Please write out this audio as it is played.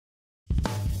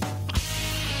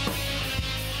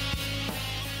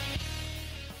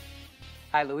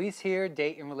Hi, Luis here,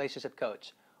 date and relationship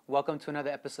coach. Welcome to another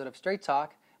episode of Straight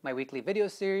Talk, my weekly video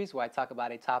series where I talk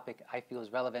about a topic I feel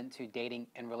is relevant to dating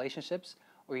and relationships,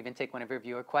 or even take one of your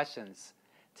viewer questions.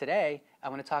 Today, I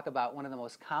want to talk about one of the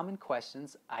most common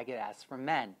questions I get asked from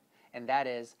men, and that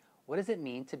is, what does it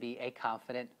mean to be a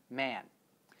confident man?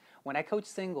 When I coach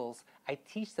singles, I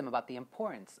teach them about the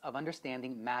importance of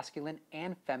understanding masculine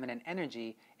and feminine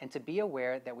energy and to be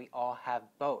aware that we all have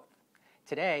both.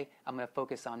 Today, I'm going to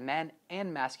focus on men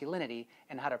and masculinity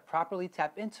and how to properly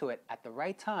tap into it at the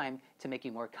right time to make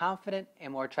you more confident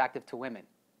and more attractive to women.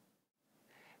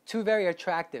 Two very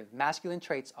attractive masculine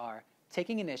traits are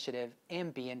taking initiative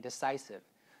and being decisive.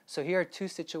 So here are two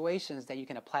situations that you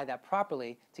can apply that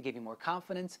properly to give you more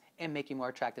confidence and make you more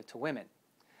attractive to women.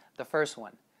 The first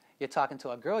one, you're talking to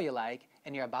a girl you like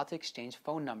and you're about to exchange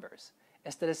phone numbers.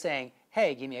 Instead of saying,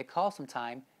 hey, give me a call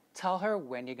sometime, tell her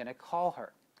when you're going to call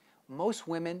her. Most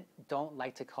women don't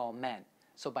like to call men,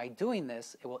 so by doing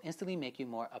this, it will instantly make you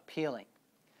more appealing.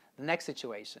 The next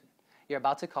situation, you're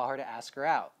about to call her to ask her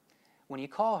out. When you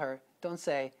call her, don't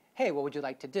say, hey, what would you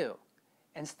like to do?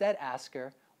 Instead, ask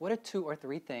her, what are 2 or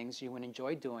 3 things you would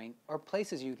enjoy doing or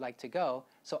places you'd like to go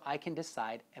so I can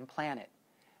decide and plan it.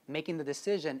 Making the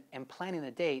decision and planning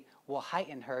the date will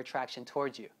heighten her attraction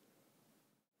towards you.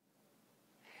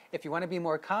 If you want to be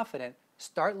more confident,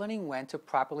 start learning when to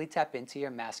properly tap into your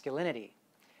masculinity.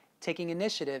 Taking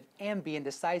initiative and being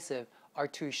decisive are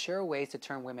 2 sure ways to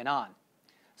turn women on.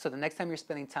 So the next time you're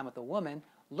spending time with a woman,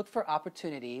 look for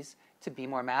opportunities to be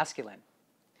more masculine.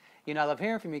 You know, I love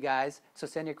hearing from you guys, so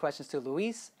send your questions to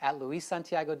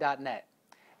luis@luissantiago.net.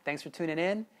 Thanks for tuning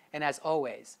in, and as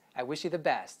always, I wish you the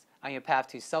best on your path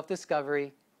to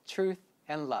self-discovery, truth,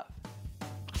 and love.